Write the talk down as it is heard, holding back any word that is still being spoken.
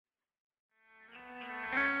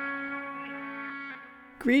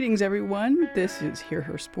Greetings, everyone. This is Hear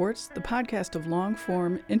Her Sports, the podcast of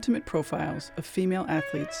long-form, intimate profiles of female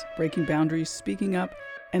athletes breaking boundaries, speaking up,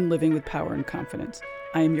 and living with power and confidence.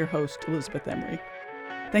 I am your host, Elizabeth Emery.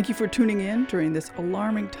 Thank you for tuning in during this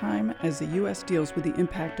alarming time as the U.S. deals with the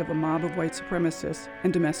impact of a mob of white supremacists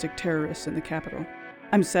and domestic terrorists in the Capitol.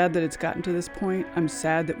 I'm sad that it's gotten to this point. I'm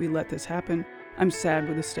sad that we let this happen. I'm sad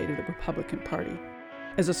with the state of the Republican Party.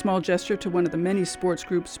 As a small gesture to one of the many sports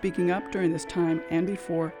groups speaking up during this time and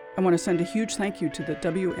before, I want to send a huge thank you to the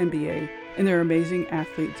WNBA and their amazing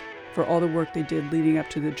athletes for all the work they did leading up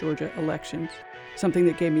to the Georgia elections, something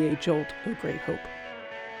that gave me a jolt of great hope.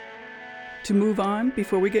 To move on,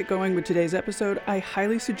 before we get going with today's episode, I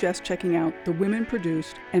highly suggest checking out the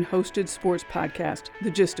women-produced and hosted sports podcast,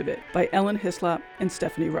 The Gist of It, by Ellen Hislop and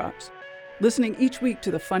Stephanie Rocks. Listening each week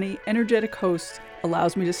to the funny, energetic hosts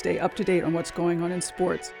allows me to stay up to date on what's going on in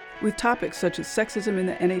sports, with topics such as sexism in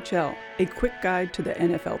the NHL, a quick guide to the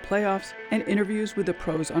NFL playoffs, and interviews with the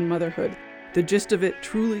pros on motherhood. The Gist of It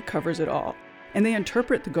truly covers it all, and they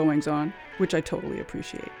interpret the goings-on, which I totally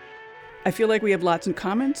appreciate. I feel like we have lots in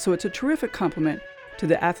common, so it's a terrific compliment to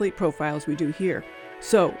the athlete profiles we do here.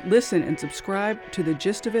 So listen and subscribe to The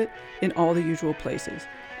Gist of It in all the usual places: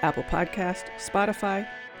 Apple Podcast, Spotify,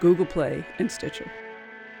 Google Play, and Stitcher.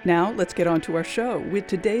 Now, let's get on to our show with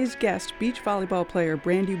today's guest, beach volleyball player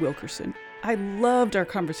Brandi Wilkerson. I loved our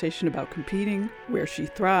conversation about competing, where she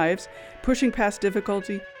thrives, pushing past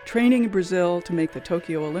difficulty, training in Brazil to make the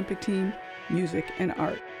Tokyo Olympic team, music, and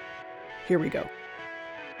art. Here we go.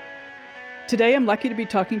 Today, I'm lucky to be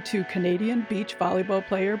talking to Canadian beach volleyball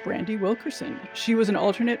player Brandi Wilkerson. She was an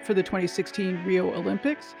alternate for the 2016 Rio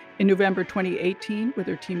Olympics. In November 2018, with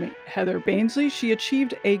her teammate Heather Bainsley, she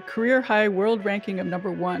achieved a career-high world ranking of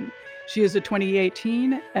number 1. She is a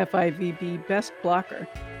 2018 FIVB Best Blocker.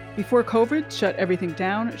 Before COVID shut everything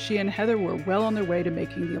down, she and Heather were well on their way to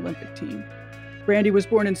making the Olympic team. Brandi was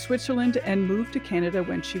born in Switzerland and moved to Canada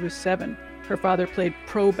when she was 7. Her father played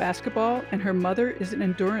pro basketball, and her mother is an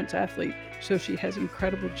endurance athlete, so she has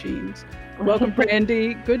incredible genes. Welcome,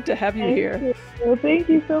 Brandi. Good to have you here. Well, thank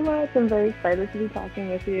you so much. I'm very excited to be talking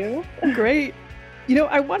with you. Great. You know,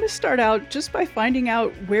 I want to start out just by finding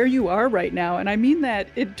out where you are right now. And I mean that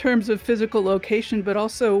in terms of physical location, but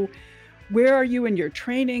also where are you in your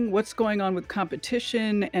training? What's going on with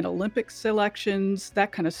competition and Olympic selections,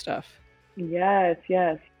 that kind of stuff? Yes.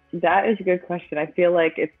 That is a good question. I feel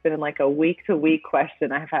like it's been like a week-to-week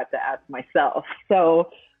question I've had to ask myself. So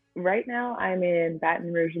right now I'm in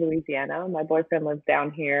Baton Rouge, Louisiana. My boyfriend lives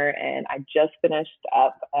down here, and I just finished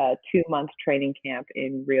up a 2-month training camp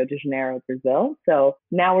in Rio de Janeiro, Brazil. So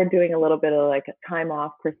now we're doing a little bit of like a time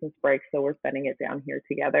off, Christmas break. So we're spending it down here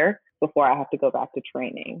together before I have to go back to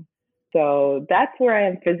training. So that's where I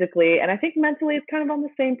am physically. And I think mentally it's kind of on the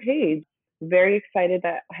same page. Very excited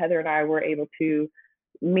that Heather and I were able to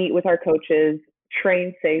meet with our coaches,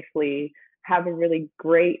 train safely, have a really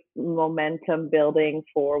great momentum building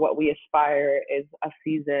for what we aspire is a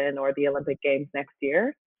season or the Olympic Games next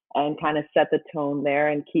year, and kind of set the tone there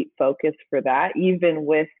and keep focused for that, even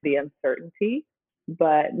with the uncertainty.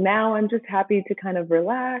 But now I'm just happy to kind of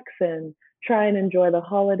relax and try and enjoy the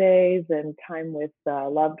holidays and time with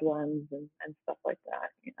loved ones and stuff like that.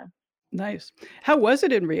 Yeah. Nice. How was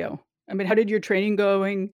it in Rio? I mean, how did your training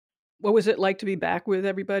going? What was it like to be back with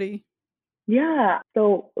everybody? Yeah.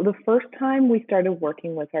 So the first time we started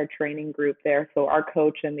working with our training group there, so our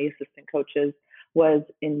coach and the assistant coaches, was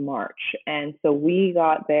in March. And so we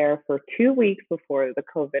got there for 2 weeks before the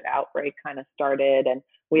COVID outbreak kind of started, and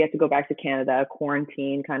we had to go back to Canada,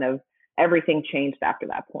 quarantine, kind of everything changed after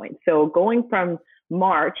that point. So going from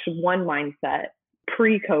March, one mindset,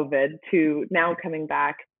 pre-COVID, to now coming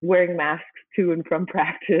back, wearing masks to and from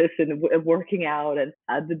practice and working out, and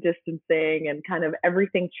the distancing and kind of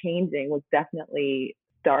everything changing was definitely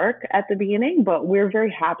dark at the beginning, but we're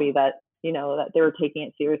very happy that, that they were taking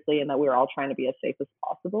it seriously and that we were all trying to be as safe as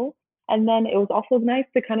possible. And then it was also nice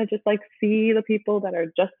to kind of just like see the people that are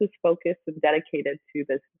just as focused and dedicated to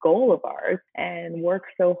this goal of ours and work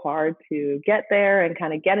so hard to get there and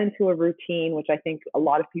kind of get into a routine, which I think a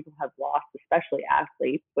lot of people have lost, especially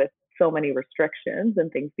athletes, with so many restrictions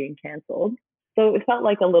and things being canceled. So it felt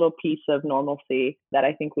like a little piece of normalcy that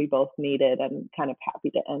I think we both needed and kind of happy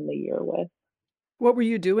to end the year with. What were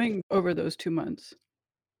you doing over those 2 months?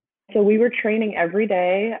 So we were training every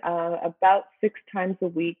day, about 6 times a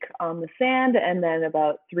week on the sand, and then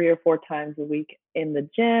about 3 or 4 times a week in the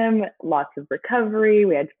gym. Lots of recovery.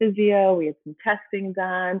 We had physio. We had some testing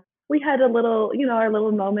done. We had a little, our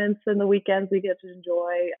little moments in the weekends we get to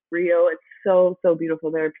enjoy. Rio, it's so, so beautiful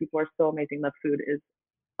there. People are so amazing. The food is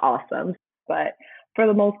awesome. But for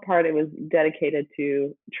the most part, it was dedicated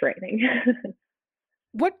to training.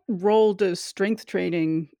 What role does strength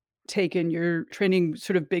training take in your training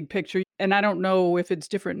sort of big picture? And I don't know if it's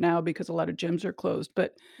different now because a lot of gyms are closed,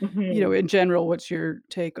 but, Mhm. in general, what's your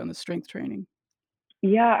take on the strength training?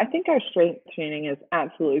 Yeah, I think our strength training is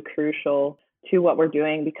absolutely crucial to what we're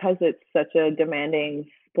doing because it's such a demanding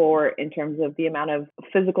sport in terms of the amount of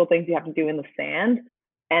physical things you have to do in the sand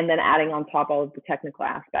and then adding on top all of the technical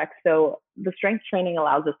aspects. So the strength training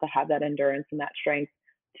allows us to have that endurance and that strength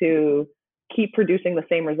to keep producing the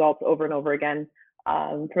same results over and over again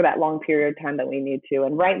for that long period of time that we need to.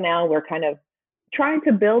 And right now, we're kind of trying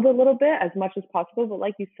to build a little bit as much as possible. But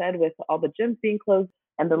like you said, with all the gyms being closed,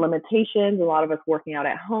 and the limitations, a lot of us working out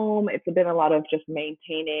at home. It's been a lot of just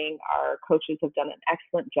maintaining. Our coaches have done an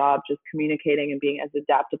excellent job just communicating and being as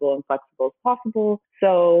adaptable and flexible as possible.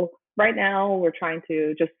 So right now we're trying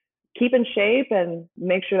to just keep in shape and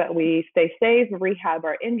make sure that we stay safe, rehab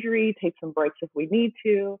our injury, take some breaks if we need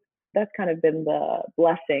to. That's kind of been the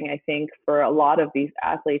blessing, I think, for a lot of these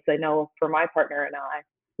athletes. I know for my partner and I,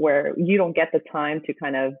 where you don't get the time to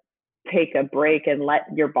kind of take a break and let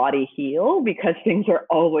your body heal because things are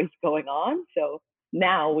always going on. So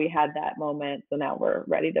now we had that moment. So now we're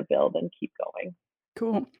ready to build and keep going.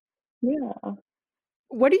 Cool. Yeah.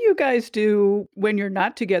 What do you guys do when you're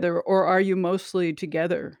not together, or are you mostly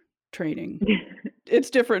together training? It's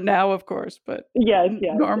different now, of course, but Yes,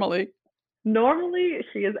 yes. normally. Normally,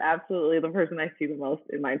 she is absolutely the person I see the most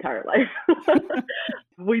in my entire life.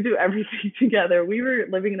 We do everything together. We were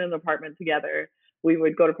living in an apartment together. We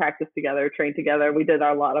would go to practice together, train together. We did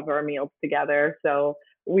a lot of our meals together. So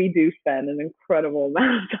we do spend an incredible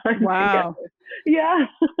amount of time together. Wow. Yeah.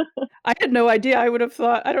 I had no idea. I would have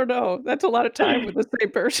thought, I don't know, that's a lot of time with the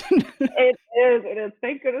same person. It is, it is.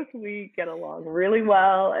 Thank goodness we get along really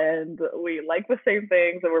well and we like the same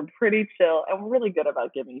things and we're pretty chill and we're really good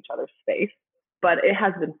about giving each other space. But it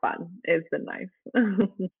has been fun. It's been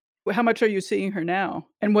nice. How much are you seeing her now?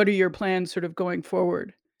 And what are your plans sort of going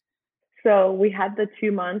forward? So we had the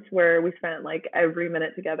 2 months where we spent like every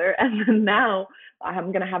minute together. And then now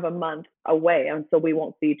I'm going to have a month away. And so we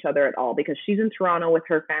won't see each other at all because she's in Toronto with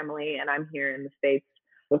her family and I'm here in the States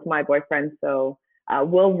with my boyfriend. So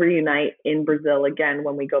we'll reunite in Brazil again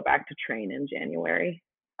when we go back to train in January.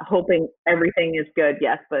 Hoping everything is good.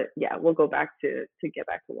 Yes. But yeah, we'll go back to get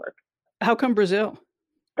back to work. How come Brazil?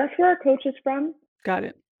 That's where our coach is from. Got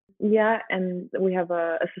it. Yeah, and we have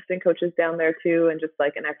assistant coaches down there too, and just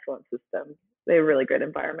like an excellent system. They have a really good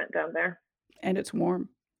environment down there. And it's warm.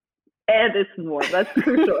 And it's warm. That's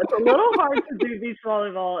crucial. It's a little hard to do beach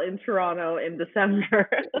volleyball in Toronto in December.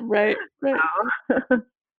 Right, right. Wow.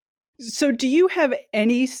 So do you have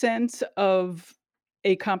any sense of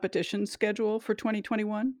a competition schedule for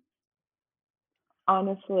 2021?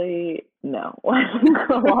 Honestly, no.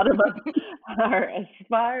 A lot of us are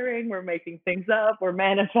aspiring, we're making things up, we're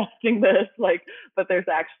manifesting this, like, but there's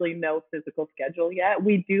actually no physical schedule yet.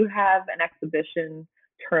 We do have an exhibition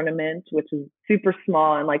tournament, which is super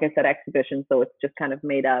small and like I said, exhibition, so it's just kind of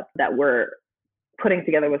made up that we're putting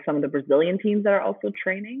together with some of the Brazilian teams that are also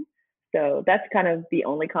training. So that's kind of the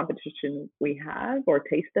only competition we have or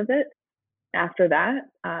taste of it. After that,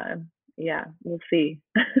 yeah, we'll see.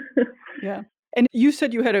 Yeah. And you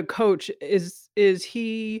said you had a coach. Is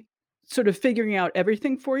he sort of figuring out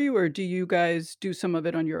everything for you, or do you guys do some of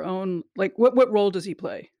it on your own? Like, what role does he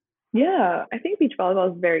play? Yeah, I think beach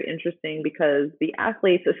volleyball is very interesting because the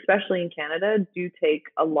athletes, especially in Canada, do take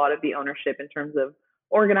a lot of the ownership in terms of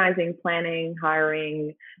organizing, planning,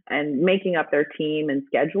 hiring, and making up their team and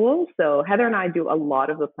schedule. So Heather and I do a lot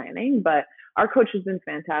of the planning, but our coach has been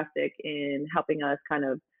fantastic in helping us kind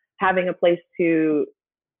of having a place to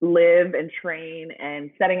live and train and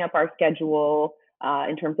setting up our schedule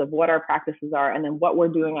in terms of what our practices are and then what we're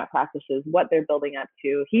doing at practices, what they're building up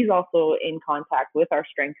to. He's also in contact with our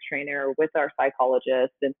strength trainer, with our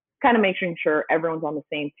psychologist, and kind of making sure everyone's on the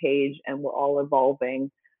same page and we're all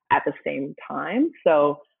evolving at the same time.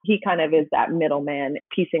 So he kind of is that middleman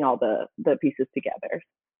piecing all the pieces together.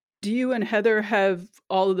 Do you and Heather have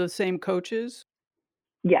all of the same coaches?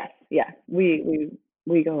 Yes, yes. We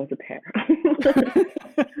go as a pair.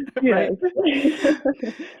 Right.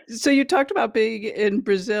 Yes. So you talked about being in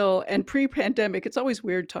Brazil and pre-pandemic. It's always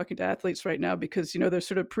weird talking to athletes right now because, there's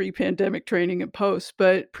sort of pre-pandemic training and post,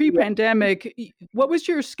 but Yeah. pre-pandemic, what was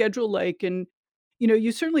your schedule like? And,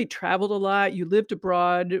 you certainly traveled a lot, you lived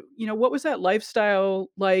abroad. What was that lifestyle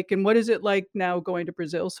like? And what is it like now going to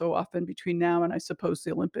Brazil so often between now and I suppose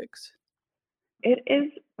the Olympics? It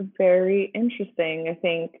is very interesting. I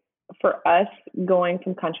think for us, going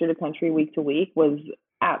from country to country, week to week was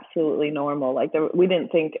absolutely normal. Like we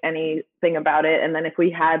didn't think anything about it. And then if we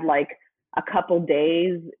had like a couple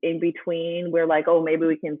days in between, we're like, oh, maybe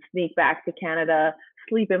we can sneak back to Canada,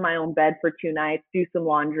 sleep in my own bed for 2 nights, do some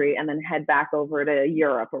laundry, and then head back over to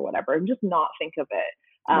Europe or whatever, and just not think of it.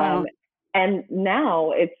 Wow. And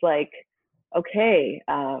now it's like, okay,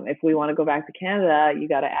 if we want to go back to Canada, you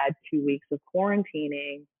got to add 2 weeks of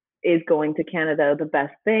quarantining. Is going to Canada the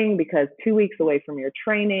best thing? Because 2 weeks away from your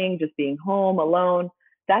training, just being home alone,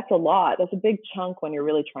 that's a lot. That's a big chunk when you're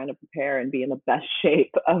really trying to prepare and be in the best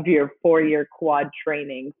shape of your 4 year quad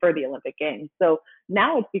training for the Olympic Games. So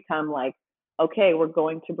now it's become like, okay, we're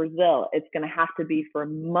going to Brazil. It's going to have to be for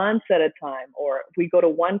months at a time. Or if we go to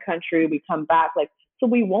one country, we come back. Like, so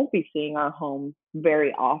we won't be seeing our home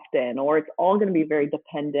very often, or it's all going to be very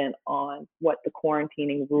dependent on what the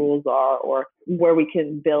quarantining rules are, or where we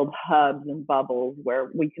can build hubs and bubbles where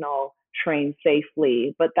we can all train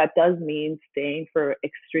safely. But that does mean staying for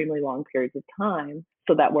extremely long periods of time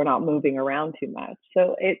so that we're not moving around too much.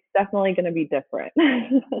 So it's definitely going to be different.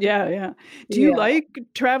 Yeah, yeah. Do you Yeah. like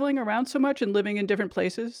traveling around so much and living in different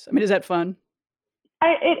places? I mean, is that fun?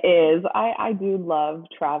 It is. I do love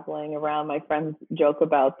traveling around. My friends joke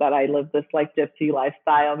about that I live this like gypsy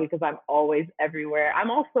lifestyle because I'm always everywhere. I'm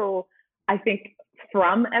also, I think,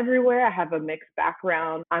 from everywhere. I have a mixed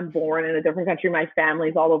background. I'm born in a different country. My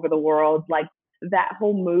family's all over the world. Like that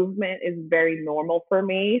whole movement is very normal for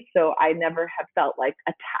me. So I never have felt like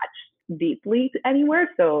attached deeply to anywhere.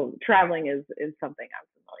 So traveling is something I'm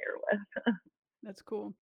familiar with. That's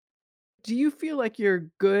cool. Do you feel like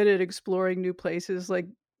you're good at exploring new places? Like,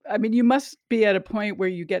 I mean, you must be at a point where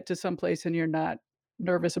you get to some place and you're not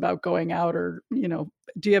nervous about going out or,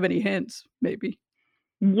 do you have any hints maybe?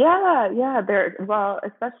 Yeah, yeah. Well,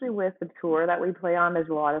 especially with the tour that we play on, there's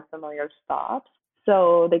a lot of familiar stops.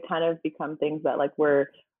 So they kind of become things that like we're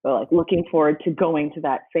like looking forward to going to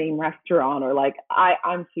that same restaurant, or like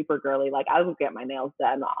I'm super girly. Like I will get my nails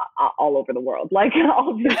done all over the world. Like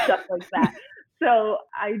I'll do stuff like that. So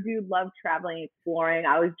I do love traveling, exploring.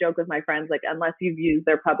 I always joke with my friends, like unless you've used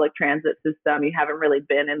their public transit system, you haven't really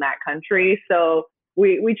been in that country. So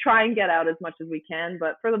we try and get out as much as we can,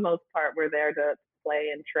 but for the most part, we're there to play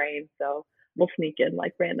and train. So we'll sneak in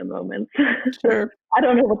like random moments. Sure. I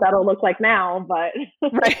don't know what that'll look like now, but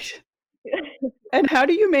Right. And how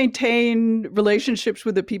do you maintain relationships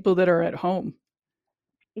with the people that are at home?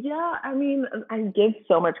 yeah, I mean, I give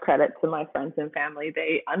so much credit to my friends and family.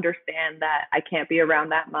 They understand that I can't be around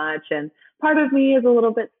that much. And part of me is a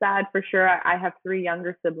little bit sad for sure. I have three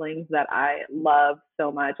younger siblings that I love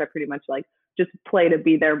so much. I pretty much like just play to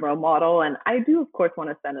be their role model. And I do, of course, want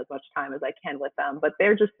to spend as much time as I can with them, but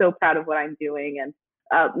they're just so proud of what I'm doing. And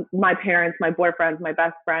my parents, my boyfriends, my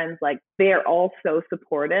best friends, like they're all so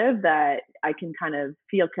supportive that I can kind of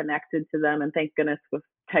feel connected to them. And thank goodness with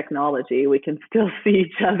technology, we can still see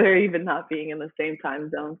each other, even not being in the same time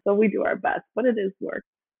zone. So we do our best, but it is work.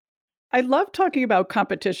 I love talking about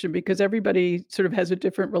competition because everybody sort of has a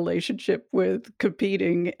different relationship with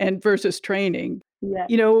competing and versus training. Yeah.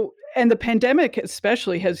 And the pandemic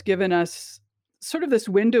especially has given us sort of this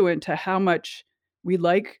window into how much we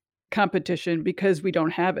like competition because we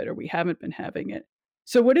don't have it or we haven't been having it.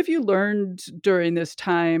 So what have you learned during this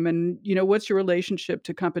time and what's your relationship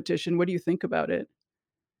to competition? What do you think about it?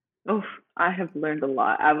 Oh, I have learned a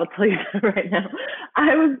lot. I will tell you that right now.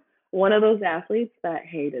 I was one of those athletes that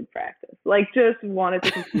hated practice, like just wanted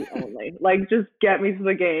to compete only, like just get me to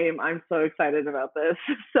the game. I'm so excited about this.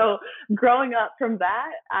 So growing up from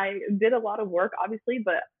that, I did a lot of work, obviously,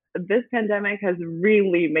 but this pandemic has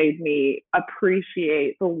really made me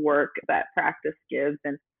appreciate the work that practice gives,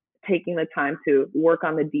 and taking the time to work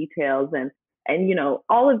on the details, and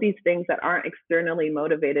all of these things that aren't externally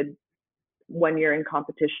motivated when you're in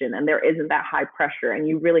competition and there isn't that high pressure, and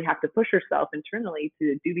you really have to push yourself internally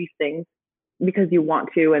to do these things because you want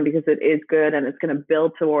to, and because it is good and it's going to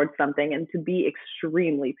build towards something, and to be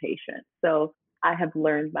extremely patient. So I have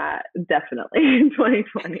learned that definitely in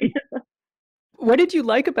 2020. What did you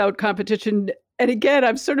like about competition? And again,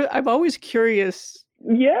 I'm always curious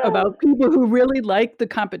Yeah. about people who really like the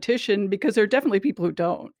competition because there are definitely people who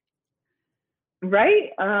don't. Right.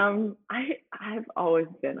 I've always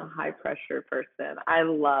been a high pressure person. I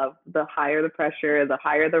love the higher the pressure, the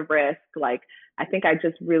higher the risk. Like I think I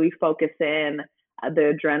just really focus in.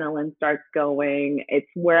 The adrenaline starts going. It's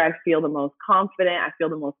where I feel the most confident. I feel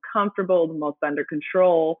the most comfortable, the most under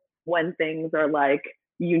control when things are like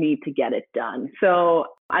you need to get it done. So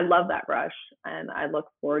I love that rush, and I look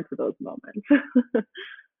forward to those moments.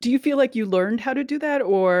 Do you feel like you learned how to do that?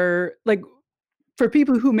 Or like for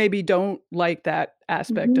people who maybe don't like that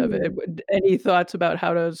aspect of it, Mhm. any thoughts about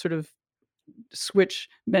how to sort of switch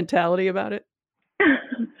mentality about it?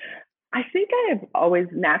 I think I have always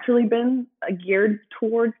naturally been geared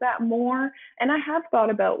towards that more. And I have thought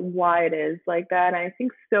about why it is like that. And I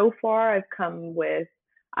think so far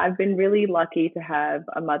I've been really lucky to have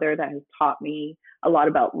a mother that has taught me a lot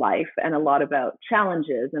about life and a lot about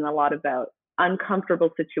challenges and a lot about uncomfortable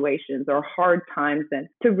situations or hard times, and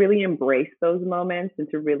to really embrace those moments and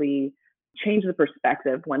to really change the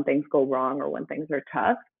perspective when things go wrong or when things are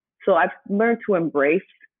tough. So I've learned to embrace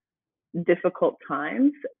difficult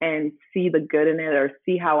times and see the good in it or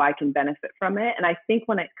see how I can benefit from it. And I think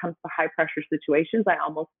when it comes to high pressure situations, I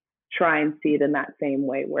almost try and see it in that same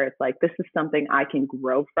way where it's like, this is something I can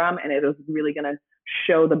grow from and it is really going to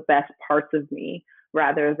show the best parts of me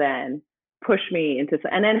rather than push me into.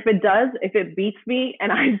 And then if it beats me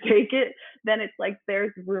and I take it, then it's like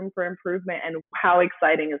there's room for improvement. And how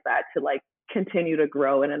exciting is that to like continue to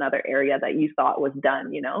grow in another area that you thought was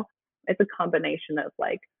done, you know? It's a combination of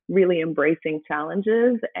like really embracing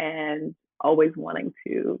challenges and always wanting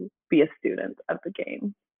to be a student of the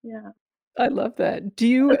game. Yeah. I love that. Do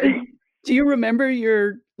you remember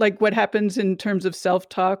your like, what happens in terms of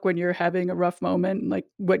self-talk when you're having a rough moment? Like,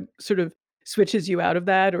 what sort of switches you out of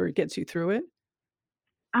that or gets you through it?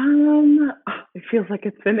 It feels like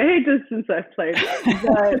it's been ages since I've played,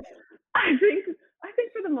 but I think I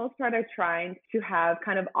think for the most part, I'm trying to have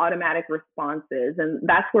kind of automatic responses, and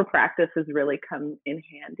that's where practice has really come in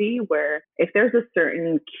handy. Where if there's a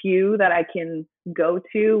certain cue that I can go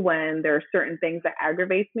to when there are certain things that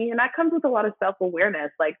aggravate me, and that comes with a lot of self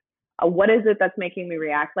awareness, like what is it that's making me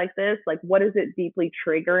react like this? Like what is it deeply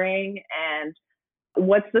triggering, and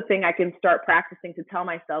what's the thing I can start practicing to tell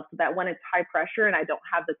myself so that when it's high pressure and I don't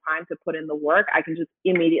have the time to put in the work, I can just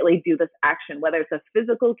immediately do this action, whether it's a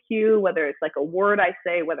physical cue, whether it's like a word I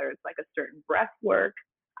say, whether it's like a certain breath work.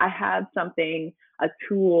 I have something, a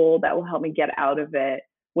tool that will help me get out of it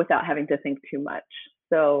without having to think too much.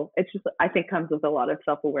 So it's just, I think, comes with a lot of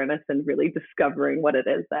self awareness and really discovering what it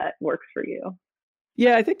is that works for you.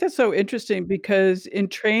 Yeah, I think that's so interesting because in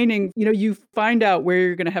training, you find out where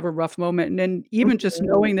you're gonna have a rough moment, and then even just Mhm.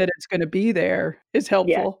 knowing that it's gonna be there is Yeah.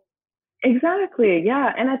 helpful. Exactly.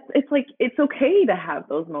 Yeah. And it's like it's okay to have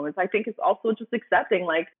those moments. I think it's also just accepting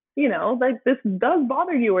like, like this does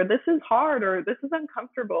bother you or this is hard or this is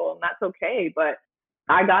uncomfortable and that's okay. But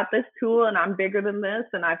I got this tool and I'm bigger than this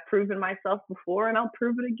and I've proven myself before and I'll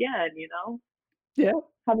prove it again. Yeah.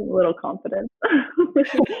 Having a little confidence.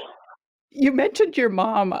 You mentioned your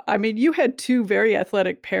mom. I mean, you had 2 very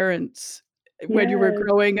athletic parents when you were Yes.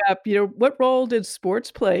 growing up. What role did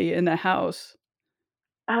sports play in the house?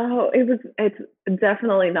 Oh, it's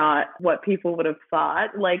definitely not what people would have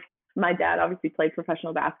thought. Like my dad obviously played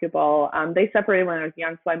professional basketball. They separated when I was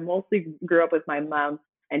young, so I mostly grew up with my mom,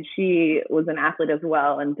 and she was an athlete as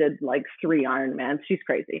well and did like 3 Ironmans. She's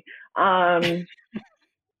crazy. Um,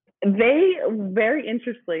 they very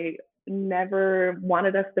interestingly never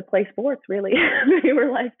wanted us to play sports. Really, they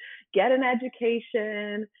were like, get an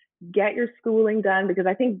education, get your schooling done, because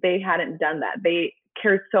I think they hadn't done that. They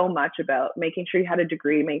cared so much about making sure you had a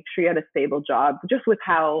degree, make sure you had a stable job, just with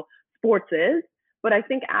how sports is. But I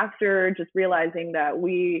think after just realizing that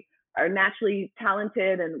we are naturally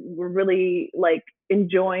talented and we're really like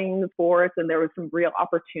enjoying the sports and there was some real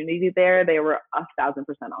opportunity there, they were 1,000%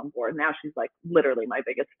 on board. Now she's like literally my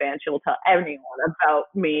biggest fan. She will tell anyone about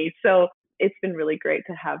me. So it's been really great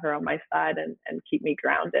to have her on my side and keep me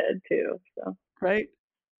grounded too. So Right?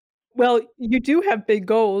 Well, you do have big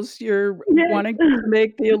goals. You're yes. wanting to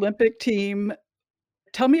make the Olympic team.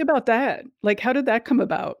 Tell me about that. Like, how did that come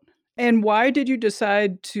about? And why did you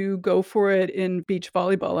decide to go for it in beach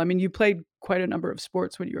volleyball? I mean, you played quite a number of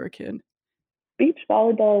sports when you were a kid. Beach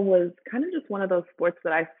volleyball was kind of just one of those sports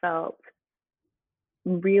that I felt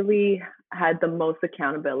really had the most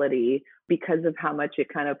accountability because of how much it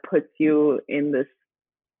kind of puts you in this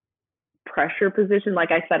pressure position.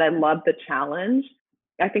 Like I said, I love the challenge.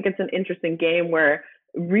 I think it's an interesting game where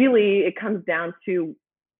really it comes down to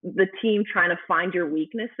the team trying to find your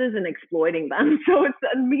weaknesses and exploiting them. So it's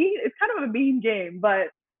kind of a mean game, but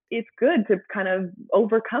it's good to kind of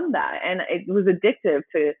overcome that. And it was addictive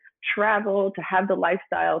to travel, to have the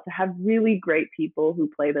lifestyle, to have really great people who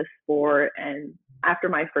play this sport. And after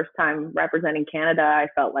my first time representing Canada, I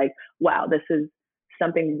felt like, wow, this is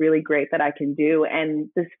something really great that I can do. And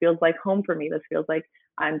this feels like home for me. This feels like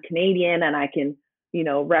I'm Canadian and I can,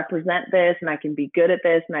 represent this and I can be good at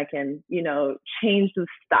this and I can, change the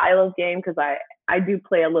style of game because I do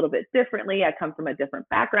play a little bit differently. I come from a different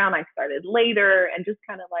background. I started later and just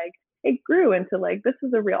kind of like it grew into like this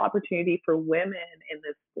is a real opportunity for women in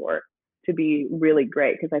this sport. to be really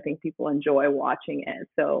great because I think people enjoy watching it.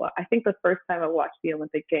 So I think the first time I watched the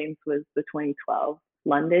Olympic Games was the 2012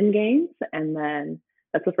 London Games. And then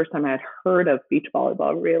that's the first time I had heard of beach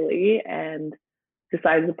volleyball really and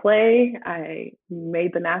decided to play. I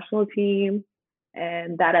made the national team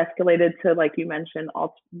and that escalated to, like you mentioned,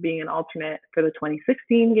 being an alternate for the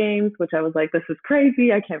 2016 games, which I was like, this is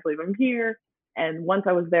crazy. I can't believe I'm here. And once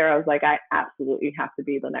I was there, I was like, I absolutely have to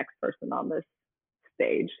be the next person on this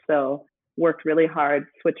stage. So worked really hard,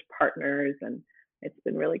 switched partners, and it's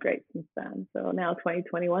been really great since then. So now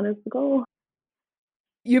 2021 is the goal.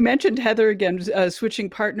 You mentioned Heather again, switching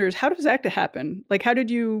partners. How does that happen? Like, how did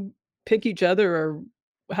you pick each other, or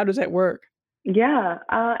how does that work? Yeah,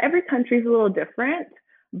 every country's a little different,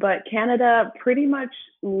 but Canada pretty much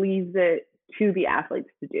leaves it to the athletes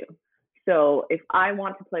to do. So if I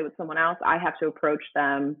want to play with someone else, I have to approach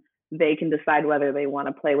them. They can decide whether they want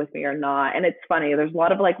to play with me or not. And it's funny, there's a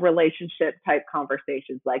lot of like relationship type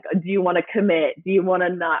conversations like, do you want to commit? Do you want to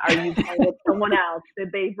not? Are you playing with someone else?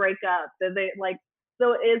 Did they break up? Did they like,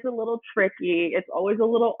 so it is a little tricky. It's always a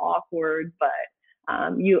little awkward, but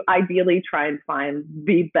you ideally try and find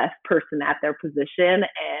the best person at their position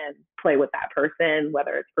and play with that person,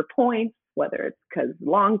 whether it's for points, whether it's because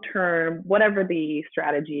long term, whatever the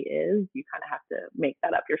strategy is, you kind of have to make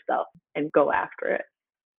that up yourself and go after it.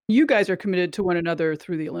 You guys are committed to one another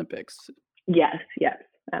through the Olympics. Yes,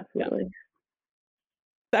 absolutely.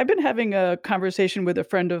 Yeah. I've been having a conversation with a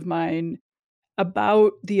friend of mine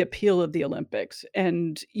about the appeal of the Olympics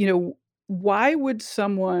and, why would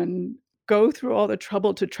someone go through all the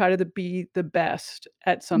trouble to try to be the best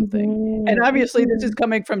at something? And obviously this is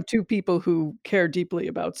coming from two people who care deeply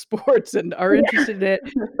about sports and are interested in it,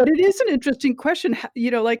 but it is an interesting question,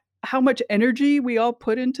 like how much energy we all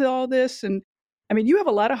put into all this. And I mean, you have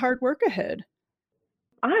a lot of hard work ahead.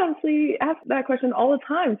 I honestly ask that question all the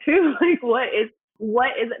time too. Like, what is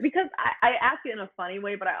it? Because I ask it in a funny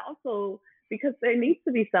way, but I also, because there needs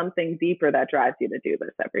to be something deeper that drives you to do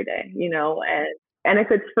this every day, and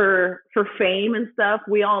if it's for fame and stuff,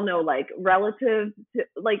 we all know, like, relative to,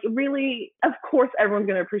 like, really, of course everyone's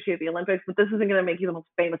going to appreciate the Olympics, but this isn't going to make you the most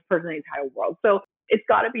famous person in the entire world. So it's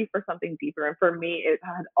got to be for something deeper. And for me, it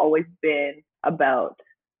had always been about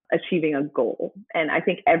achieving a goal. And I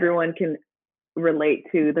think everyone can relate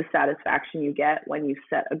to the satisfaction you get when you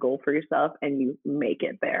set a goal for yourself and you make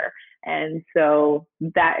it there. And so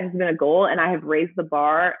that has been a goal, and I have raised the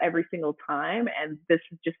bar every single time, and this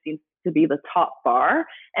just seems to be the top bar.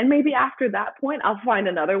 And maybe after that point, I'll find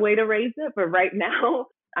another way to raise it. But right now,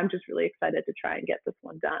 I'm just really excited to try and get this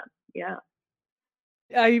one done. Yeah.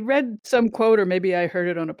 I read some quote, or maybe I heard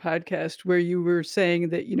it on a podcast, where you were saying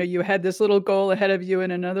that, you had this little goal ahead of you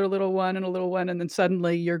and another little one and a little one, and then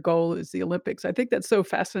suddenly your goal is the Olympics. I think that's so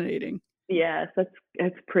fascinating. Yes,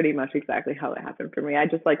 that's pretty much exactly how it happened for me. I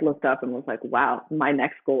just like looked up and was like, wow, my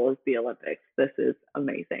next goal is the Olympics. This is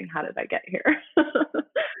amazing. How did I get here?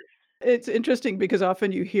 It's interesting because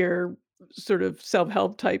often you hear sort of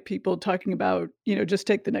self-help type people talking about, just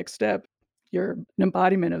take the next step. You're an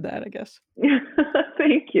embodiment of that, I guess.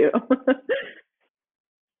 Thank you.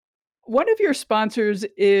 One of your sponsors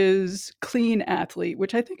is Clean Athlete,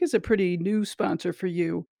 which I think is a pretty new sponsor for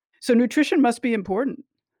you. So nutrition must be important.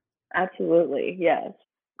 Absolutely, yes.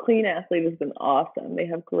 Clean Athlete has been awesome. They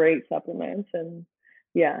have great supplements, and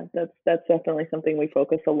yeah, that's definitely something we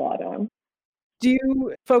focus a lot on. Do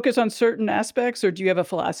you focus on certain aspects, or do you have a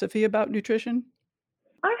philosophy about nutrition?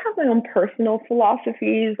 I have my own personal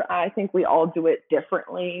philosophies. I think we all do it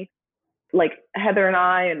differently. Like Heather and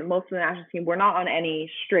I and most of the national team, we're not on any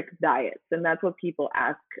strict diets. And that's what people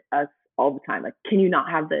ask us all the time. Like, can you not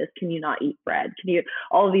have this? Can you not eat bread? Can you,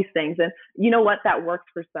 all of these things? And you know what? That works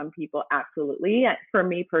for some people. Absolutely. For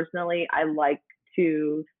me personally, I like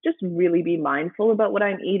to just really be mindful about what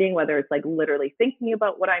I'm eating, whether it's like literally thinking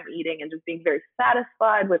about what I'm eating and just being very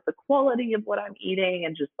satisfied with the quality of what I'm eating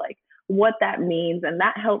and just like what that means. And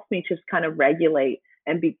that helps me just kind of regulate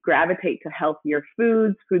and gravitate to healthier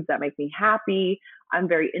foods that make me happy. I'm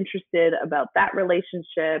very interested about that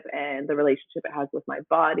relationship and the relationship it has with my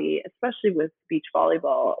body, especially with beach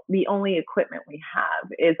volleyball. The only equipment we have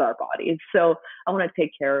is our bodies. So I want to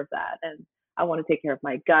take care of that. And I want to take care of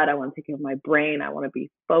my gut. I want to take care of my brain. I want to be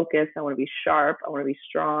focused. I want to be sharp. I want to be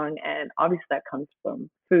strong. And obviously that comes from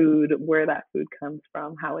food, where that food comes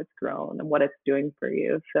from, how it's grown, and what it's doing for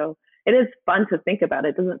you. So it is fun to think about.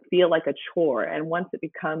 It doesn't feel like a chore. And once it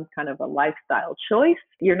becomes kind of a lifestyle choice,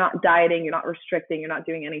 you're not dieting, you're not restricting, you're not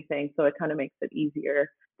doing anything. So it kind of makes it easier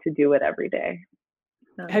to do it every day.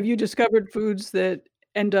 Have you discovered foods that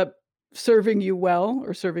end up serving you well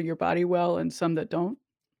or serving your body well and some that don't?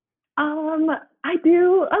 Um, I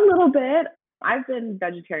do a little bit. I've been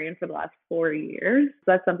vegetarian for the last 4 years.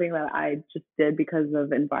 That's something that I just did because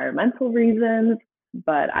of environmental reasons.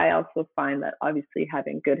 But I also find that obviously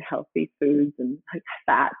having good healthy foods and like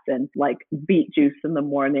fats and like beet juice in the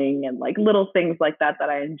morning and like little things like that that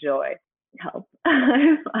I enjoy help.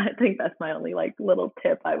 I think that's my only like little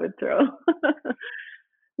tip I would throw.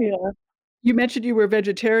 Yeah. You mentioned you were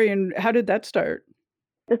vegetarian. How did that start?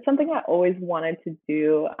 It's something I always wanted to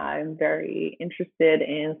do. I'm very interested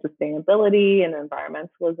in sustainability and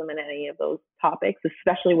environmentalism and any of those topics,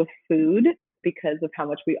 especially with food, because of how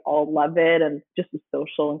much we all love it and just the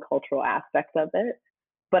social and cultural aspect of it.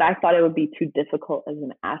 But I thought it would be too difficult as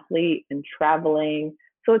an athlete and traveling.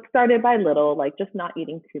 So it started by little, like just not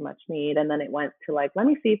eating too much meat. And then it went to like, let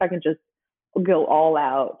me see if I can just go all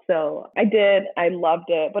out. So I did. I loved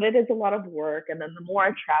it, but it is a lot of work. And then the more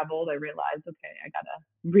I traveled, I realized, okay, I gotta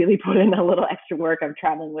really put in a little extra work. I'm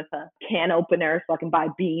traveling with a can opener so I can buy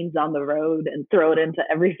beans on the road and throw it into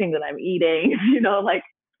everything that I'm eating, like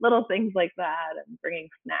little things like that and bringing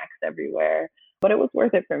snacks everywhere. But it was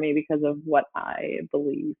worth it for me because of what I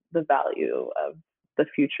believe the value of the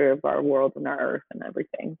future of our world and our earth and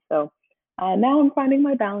everything. So now I'm finding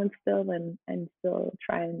my balance still and still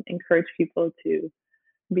try and encourage people to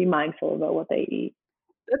be mindful about what they eat.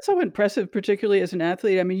 That's so impressive, particularly as an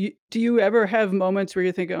athlete. I mean, do you ever have moments where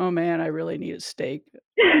you think, "Oh, man, I really need a steak?"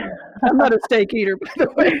 I'm not a steak eater, by the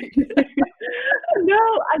way. No,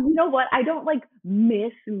 you know what? I don't like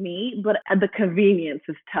miss meat, but the convenience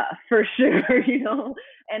is tough for sure,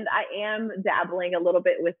 And I am dabbling a little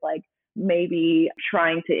bit with like maybe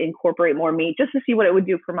trying to incorporate more meat just to see what it would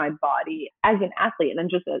do for my body as an athlete. And I'm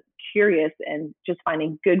just curious and just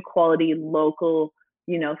finding good quality local,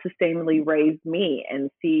 sustainably raised meat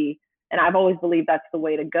and see, and I've always believed that's the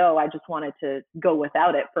way to go. I just wanted to go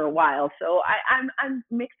without it for a while. So I'm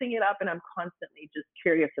mixing it up, and I'm constantly just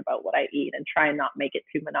curious about what I eat and try and not make it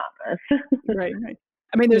too monotonous. Right, right.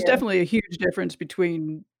 I mean, there's Yeah. definitely a huge difference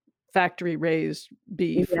between factory-raised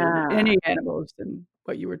beef or Yeah. any animals than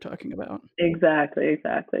what you were talking about. Exactly.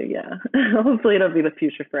 Exactly. Yeah. Hopefully, it'll be the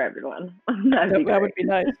future for everyone. That'd That be that would great. be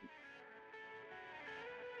nice.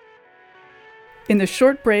 In the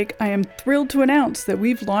short break, I am thrilled to announce that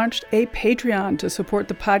we've launched a Patreon to support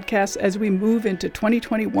the podcast as we move into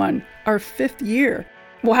 2021, our 5th year.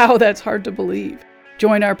 Wow, that's hard to believe.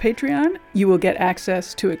 Join our Patreon. You will get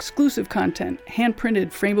access to exclusive content, hand-printed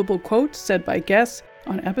frameable quotes said by guests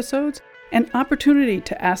on episodes, and opportunity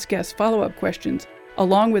to ask guests follow-up questions,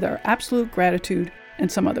 along with our absolute gratitude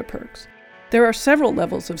and some other perks. There are several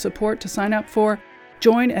levels of support to sign up for.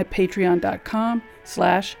 Join at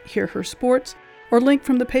patreon.com/hearhersports or link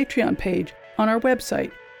from the Patreon page on our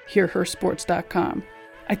website, hearhersports.com.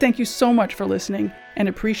 I thank you so much for listening and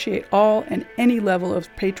appreciate all and any level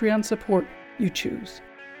of Patreon support you choose.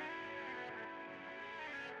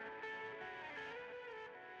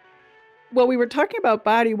 Well, we were talking about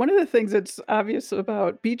body. One of the things that's obvious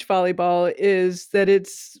about beach volleyball is that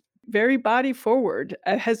it's very body forward.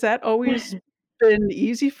 Has that always been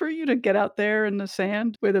easy for you to get out there in the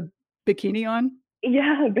sand with a bikini on?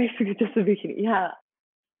 Yeah, basically just a bikini. Yeah.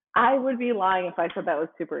 I would be lying if I said that was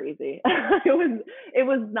super easy. It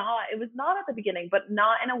was not at the beginning, but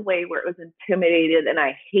not in a way where it was intimidated and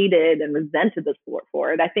I hated and resented the sport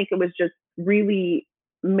for it. I think it was just really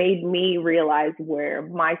made me realize where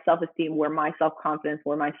my self-esteem, where my self-confidence,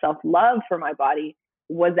 where my self-love for my body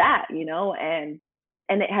was at, and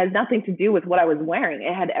it has nothing to do with what I was wearing.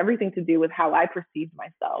 It had everything to do with how I perceived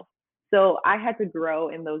myself. So I had to grow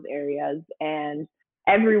in those areas, and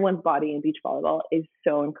everyone's body in beach volleyball is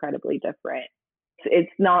so incredibly different.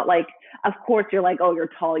 It's not like, of course, you're like, oh, you're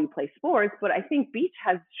tall, you play sports, but I think beach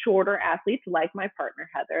has shorter athletes like my partner,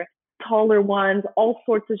 Heather, taller ones, all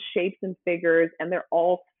sorts of shapes and figures, and they're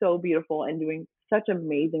all so beautiful and doing such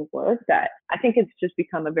amazing work that I think it's just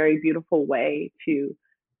become a very beautiful way to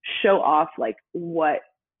show off like what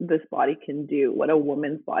this body can do, what a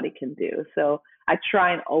woman's body can do. So I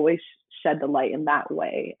try and always shed the light in that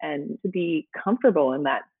way and to be comfortable in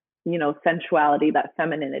that, sensuality, that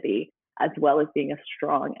femininity, as well as being a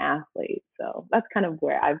strong athlete. So that's kind of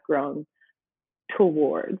where I've grown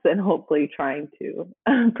towards and hopefully trying to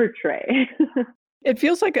portray. It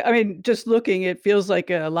feels like, I mean, just looking, it feels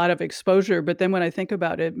like a lot of exposure, but then when I think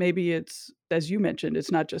about it, maybe it's, as you mentioned,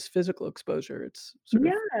 it's not just physical exposure, it's sort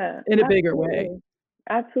of Yeah, in a bigger way. absolutely.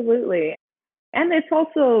 Absolutely. And it's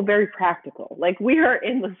also very practical. Like we are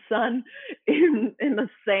in the sun, in the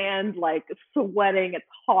sand, like sweating. It's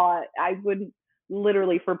hot. I wouldn't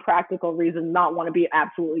literally for practical reasons not want to be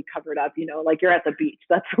absolutely covered up, like you're at the beach.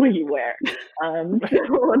 That's what you wear. Right.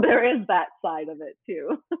 So there is that side of it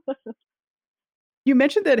too. You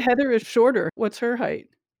mentioned that Heather is shorter. What's her height?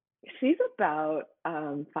 She's about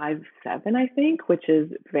 5'7", I think, which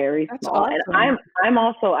is very That's small. And awesome. I'm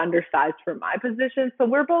also undersized for my position, so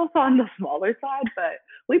we're both on the smaller side, but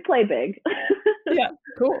we play big. Yeah,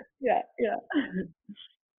 cool. Yeah, yeah.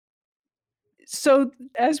 So,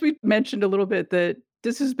 as we mentioned a little bit, that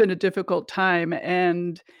this has been a difficult time,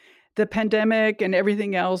 and the pandemic and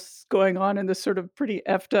everything else going on in this sort of pretty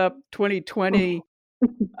effed up 2020.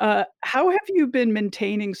 How have you been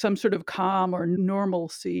maintaining some sort of calm or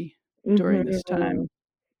normalcy during this time? Mhm.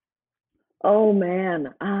 Oh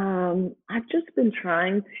man, I've just been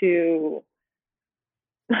trying to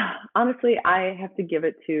honestly, I have to give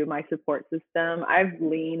it to my support system. I've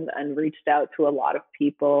leaned and reached out to a lot of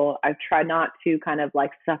people. I've tried not to kind of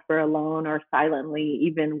like suffer alone or silently,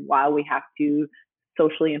 even while we have to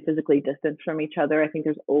socially and physically distance from each other. I think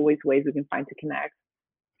there's always ways we can find to connect.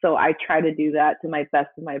 So I try to do that to my best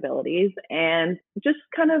of my abilities and just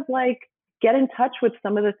kind of like get in touch with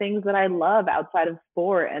some of the things that I love outside of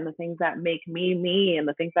sport and the things that make me me and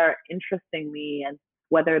the things that are interesting me. And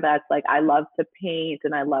whether that's like I love to paint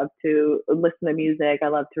and I love to listen to music, I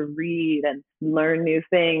love to read and learn new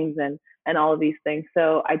things and all of these things.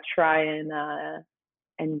 So I try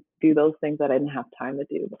and do those things that I didn't have time to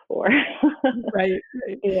do before. Right,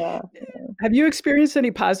 right. Yeah. Have you experienced any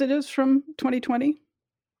positives from 2020?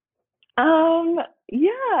 Um, yeah,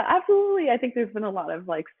 absolutely. I think there's been a lot of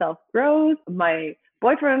like self growth. My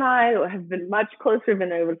boyfriend and I have been much closer,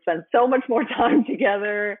 been able to spend so much more time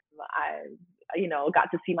together. I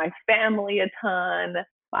got to see my family a ton.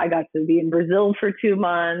 I got to be in Brazil for 2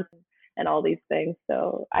 months and all these things.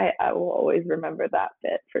 So I will always remember that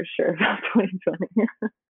bit for sure about 2020.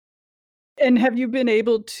 And have you been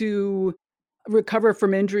able to recover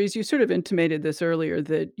from injuries? You sort of intimated this earlier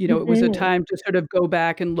that, it was a Mhm. time to sort of go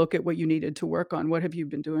back and look at what you needed to work on. What have you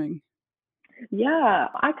been doing? Yeah,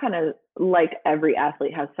 I kind of like every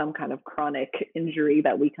athlete has some kind of chronic injury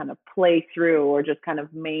that we kind of play through or just kind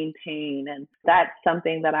of maintain. And that's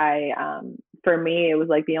something that for me, it was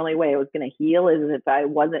like the only way it was going to heal is if I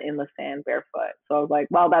wasn't in the sand barefoot. So I was like,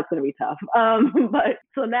 well, that's going to be tough. But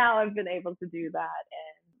so now I've been able to do that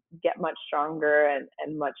and get much stronger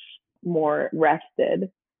and much more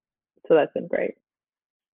rested. So that's been great.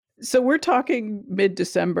 So we're talking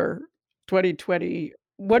mid-December 2020.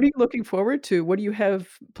 What are you looking forward to? What do you have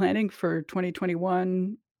planning for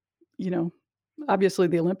 2021? You know, obviously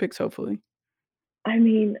the Olympics, hopefully. I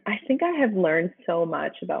mean, I think I have learned so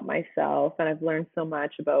much about myself and I've learned so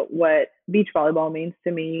much about what beach volleyball means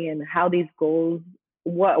to me and how these goals,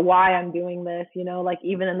 why I'm doing this, like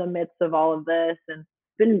even in the midst of all of this and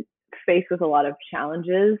been faced with a lot of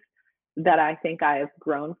challenges that I think I have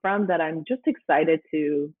grown from that I'm just excited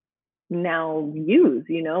to now use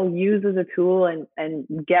as a tool and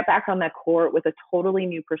get back on that court with a totally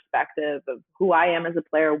new perspective of who I am as a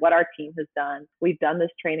player, what our team has done. We've done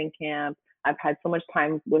this training camp. I've had so much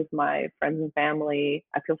time with my friends and family.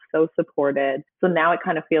 I feel so supported. So now it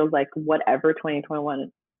kind of feels like whatever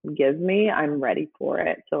 2021 gives me, I'm ready for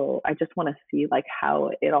it. So I just want to see like how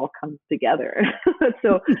it all comes together.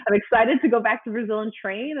 So I'm excited to go back to Brazil and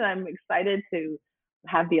train, and I'm excited to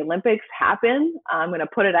have the Olympics happen. I'm going to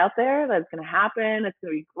put it out there that it's going to happen. It's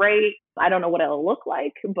going to be great. I don't know what it'll look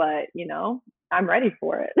like, but I'm ready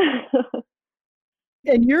for it.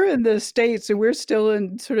 And you're in the States, and we're still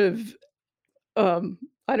in sort of, um,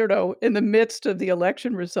 I don't know, in the midst of the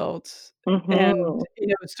election results. And, Hmm.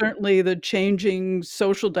 certainly the changing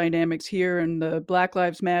social dynamics here and the Black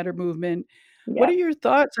Lives Matter movement. What are Yep. your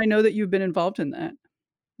thoughts? I know that you've been involved in that.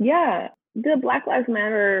 Yeah. The Black Lives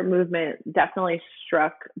Matter movement definitely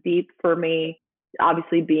struck deep for me.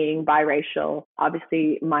 Obviously, being biracial,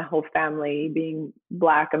 obviously, my whole family being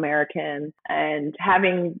Black American, and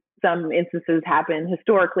having some instances happen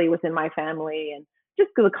historically within my family, and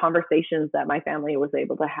just the conversations that my family was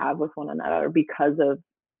able to have with one another because of,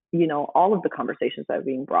 all of the conversations that are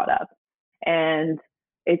being brought up. And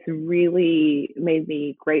it's really made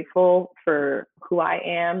me grateful for who I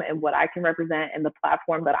am and what I can represent and the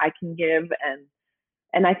platform that I can give.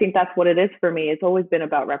 And I think that's what it is for me. It's always been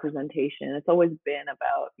about representation. It's always been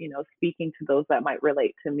about, speaking to those that might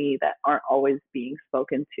relate to me that aren't always being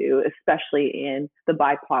spoken to, especially in the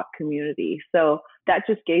BIPOC community. So that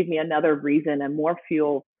just gave me another reason and more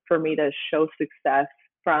fuel for me to show success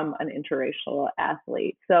from an interracial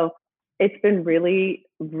athlete. So it's been really,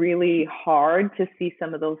 really hard to see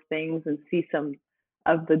some of those things and see some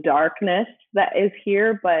of the darkness that is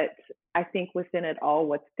here. But I think within it all,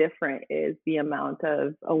 what's different is the amount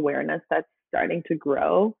of awareness that's starting to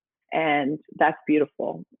grow. And that's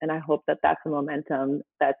beautiful. And I hope that that's a momentum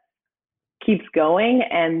that keeps going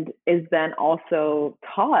and is then also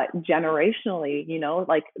taught generationally,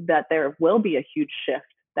 like that there will be a huge shift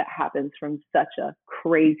that happens from such a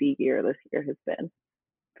crazy year this year has been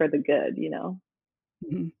for the good.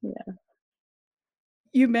 Mhm. Yeah.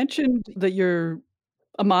 You mentioned that you're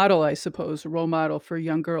a model, I suppose, a role model for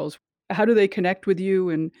young girls. How do they connect with you,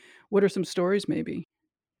 and what are some stories maybe?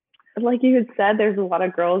 Like you had said, there's a lot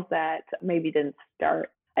of girls that maybe didn't start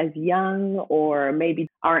as young or maybe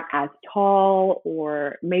aren't as tall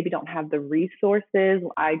or maybe don't have the resources.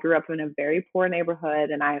 I grew up in a very poor neighborhood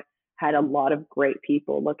and I had a lot of great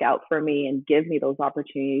people look out for me and give me those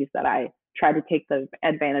opportunities that I tried to take the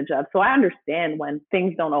advantage of. So I understand when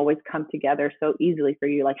things don't always come together so easily for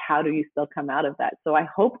you, like how do you still come out of that? So I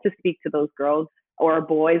hope to speak to those girls or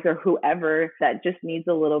boys or whoever that just needs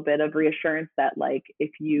a little bit of reassurance that like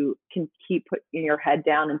if you can keep putting your head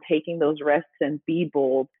down and taking those risks and be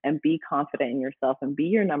bold and be confident in yourself and be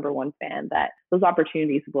your number one fan, that those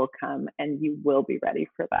opportunities will come and you will be ready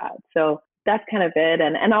for that. So that's kind of it.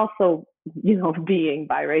 And also, being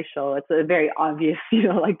biracial, it's a very obvious,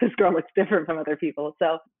 like this girl looks different from other people.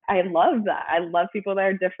 So I love that. I love people that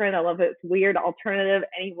are different. I love it's weird, alternative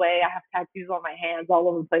anyway. I have tattoos on my hands all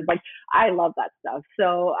over the place. Like I love that stuff.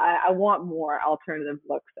 So I want more alternative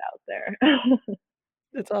looks out there.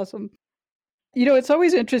 That's awesome. It's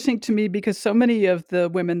always interesting to me because so many of the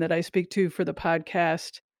women that I speak to for the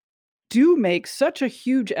podcast do make such a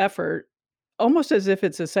huge effort, almost as if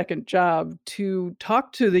it's a second job, to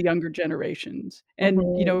talk to the younger generations. And,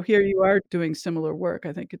 Mhm. here you are doing similar work.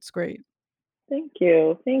 I think it's great. Thank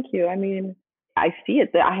you. Thank you. I mean, I see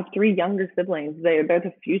it. I have three younger siblings. They're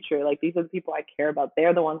the future. Like these are the people I care about.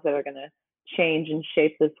 They're the ones that are gonna change and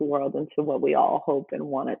shape this world into what we all hope and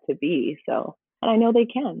want it to be. So, and I know they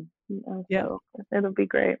can. Yeah. So it'll be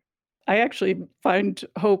great. I actually find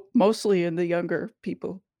hope mostly in the younger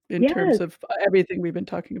people in terms Yes, of everything we've been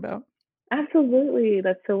talking about. absolutely.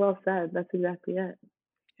 That's so well said. That's exactly it.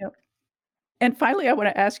 Yep. And finally, I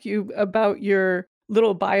wanna ask you about your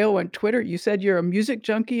little bio on Twitter. You said you're a music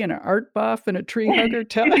junkie and an art buff and a tree hugger.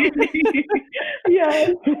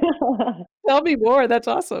 Yes. Tell me more. That's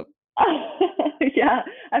awesome. Yeah,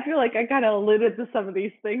 I feel like I kind of alluded to some of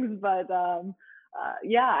these things, but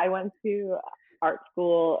yeah, I went to art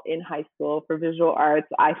school in high school for visual arts.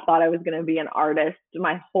 I thought I was going to be an artist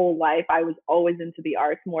my whole life. I was always into the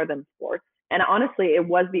arts more than sports. And honestly, it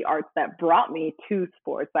was the arts that brought me to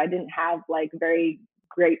sports. I didn't have like very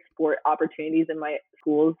great sport opportunities in my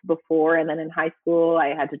schools before. And then in high school, I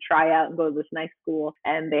had to try out and go to this nice school,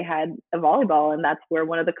 and they had a volleyball. And that's where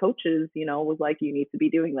one of the coaches, was like, you need to be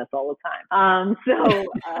doing this all the time.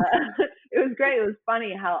 It was great. It was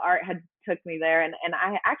funny how art had took me there, and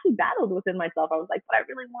I actually battled within myself. I was like, but I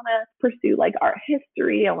really want to pursue like art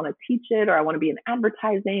history. I want to teach it, or I want to be in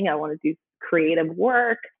advertising. I want to do creative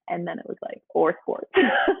work. And then it was like, or sports.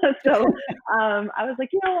 So I was like,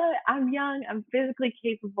 you know what? I'm young. I'm physically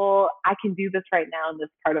capable. I can do this right now in this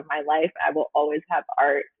part of my life. I will always have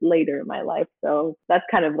art later in my life. So that's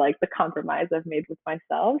kind of like the compromise I've made with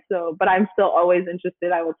myself. So, but I'm still always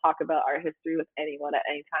interested. I will talk about art history with anyone at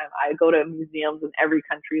any time. I go to museums in every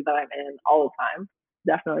country that I'm in all the time.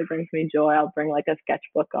 Definitely brings me joy. I'll bring like a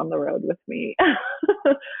sketchbook on the road with me.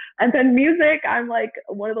 And then music, I'm like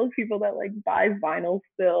one of those people that like buys vinyl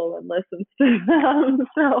still and listens to them.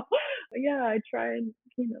 So yeah, I try and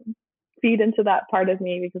feed into that part of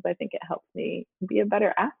me because I think it helps me be a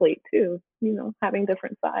better athlete too. Having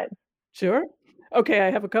different sides. Sure. Okay,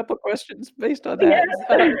 I have a couple questions based on that.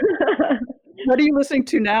 Yes. What are you listening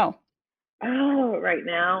to now? Oh, right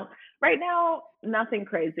now, nothing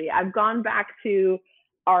crazy. I've gone back to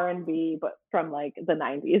R&B, but from like the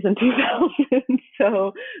 90s and 2000s.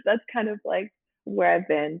 So that's kind of like where I've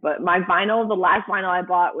been. But my vinyl, the last vinyl I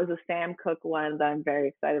bought was a Sam Cooke one that I'm very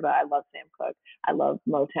excited about. I love Sam Cooke. I love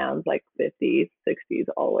Motown's like 50s, 60s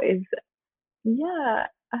always. Yeah,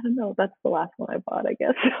 I don't know. That's the last one I bought, I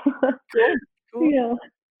guess. Cool, cool. Yeah.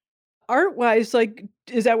 Art-wise, like,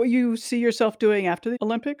 is that what you see yourself doing after the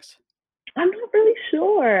Olympics? I'm not really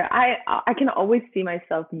sure. I can always see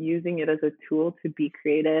myself using it as a tool to be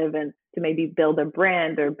creative and to maybe build a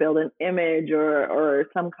brand or build an image or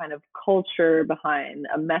some kind of culture behind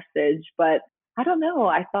a message. But I don't know.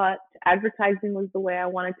 I thought advertising was the way I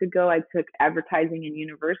wanted to go. I took advertising in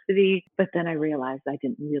university, but then I realized I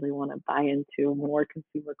didn't really want to buy into more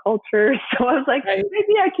consumer culture. So I was like, Right.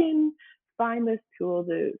 maybe I can find this tool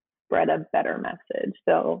to spread a better message.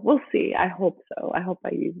 So we'll see. I hope so. I hope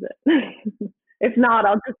I use it. If not,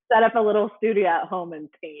 I'll just set up a little studio at home and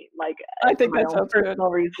paint, like I think for my that own sounds good. personal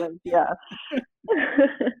reasons. Yeah.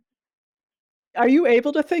 Are you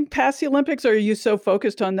able to think past the Olympics, or are you so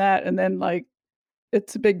focused on that and then like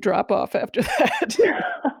it's a big drop off after that?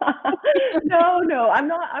 No, I'm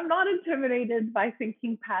not intimidated by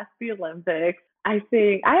thinking past the Olympics. I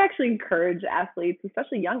think I actually encourage athletes,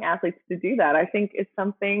 especially young athletes, to do that. I think it's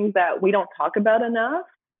something that we don't talk about enough.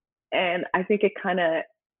 And I think it kind of,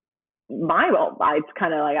 it's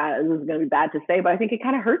kind of like, this is going to be bad to say, but I think it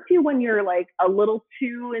kind of hurts you when you're like a little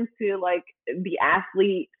too into like the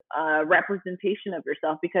athlete representation of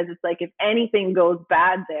yourself, because it's like, if anything goes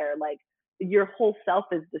bad there, like your whole self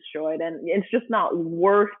is destroyed, and it's just not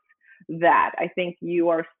worth that. I think you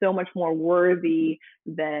are so much more worthy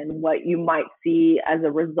than what you might see as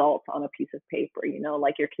a result on a piece of paper,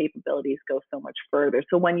 like your capabilities go so much further.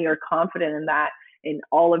 So when you're confident in that, in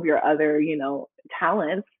all of your other,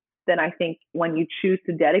 talents, then I think when you choose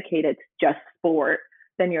to dedicate it to just sport,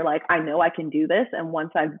 then you're like, I know I can do this. And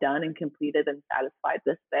once I've done and completed and satisfied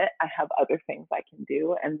this bit, I have other things I can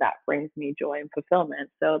do. And that brings me joy and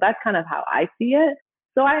fulfillment. So that's kind of how I see it.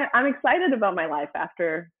 So I'm excited about my life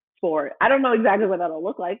after sport. I don't know exactly what that'll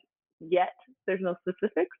look like yet. There's no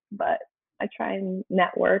specifics, but I try and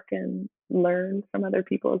network and learn from other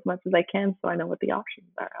people as much as I can, so I know what the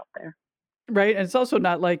options are out there. Right. And it's also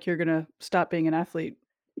not like you're going to stop being an athlete.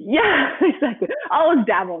 Yeah, exactly. I'll always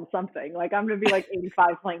dabble in something. Like I'm going to be like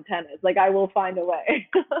 85 playing tennis. Like I will find a way.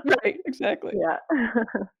 Right. Exactly. Yeah.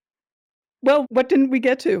 Well, what didn't we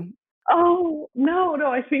get to? Oh, no.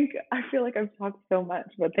 I feel like I've talked so much,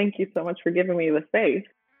 but thank you so much for giving me the space.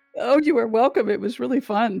 Oh, you are welcome. It was really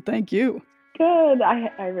fun. Thank you. Good.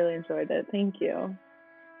 I really enjoyed it. Thank you.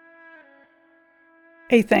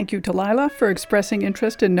 A thank you to Lila for expressing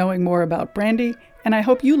interest in knowing more about Brandy, and I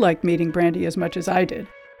hope you liked meeting Brandy as much as I did.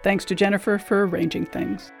 Thanks to Jennifer for arranging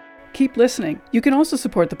things. Keep listening. You can also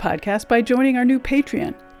support the podcast by joining our new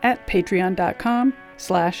Patreon at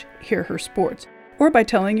patreon.com/hearhersports, or by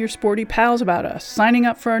telling your sporty pals about us, signing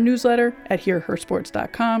up for our newsletter at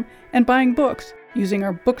hearhersports.com, and buying books using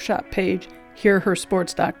our bookshop page,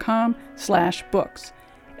 hearhersports.com/books.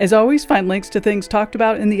 As always, find links to things talked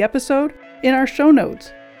about in the episode in our show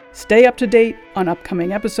notes. Stay up to date on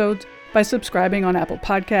upcoming episodes by subscribing on Apple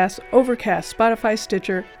Podcasts, Overcast, Spotify,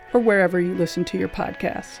 Stitcher, or wherever you listen to your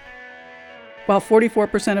podcasts. While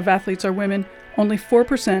 44% of athletes are women, only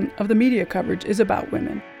 4% of the media coverage is about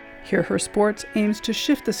women. Hear Her Sports aims to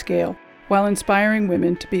shift the scale while inspiring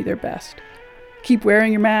women to be their best. Keep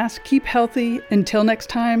wearing your mask, keep healthy. Until next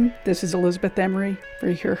time, this is Elizabeth Emery for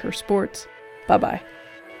Hear Her Sports. Bye-bye.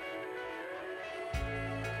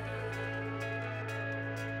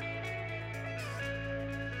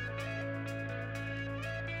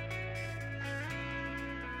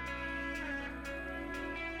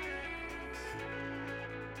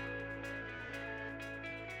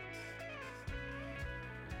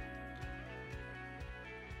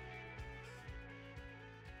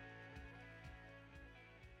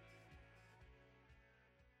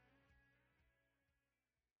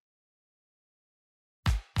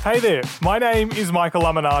 Hey there, my name is Michael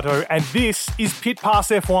Laminato, and this is Pit Pass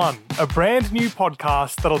F1, a brand new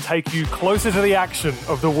podcast that'll take you closer to the action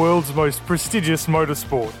of the world's most prestigious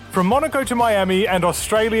motorsport. From Monaco to Miami and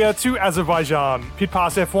Australia to Azerbaijan, Pit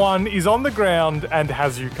Pass F1 is on the ground and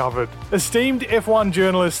has you covered. Esteemed F1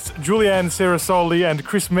 journalists Julianne Cerasoli and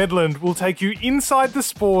Chris Medland will take you inside the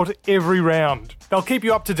sport every round. They'll keep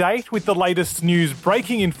you up to date with the latest news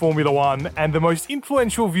breaking in Formula One and the most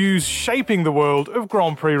influential views shaping the world of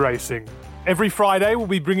Grand Prix racing. Every Friday, we'll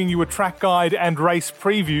be bringing you a track guide and race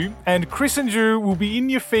preview, and Chris and Ju will be in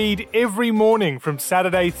your feed every morning from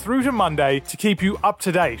Saturday through to Monday to keep you up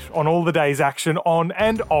to date on all the day's action on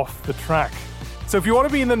and off the track. So if you want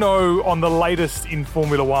to be in the know on the latest in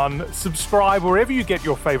Formula One, subscribe wherever you get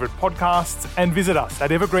your favourite podcasts and visit us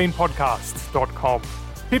at evergreenpodcasts.com.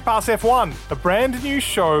 Pit Pass F1, a brand new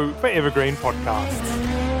show for Evergreen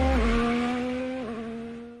Podcasts.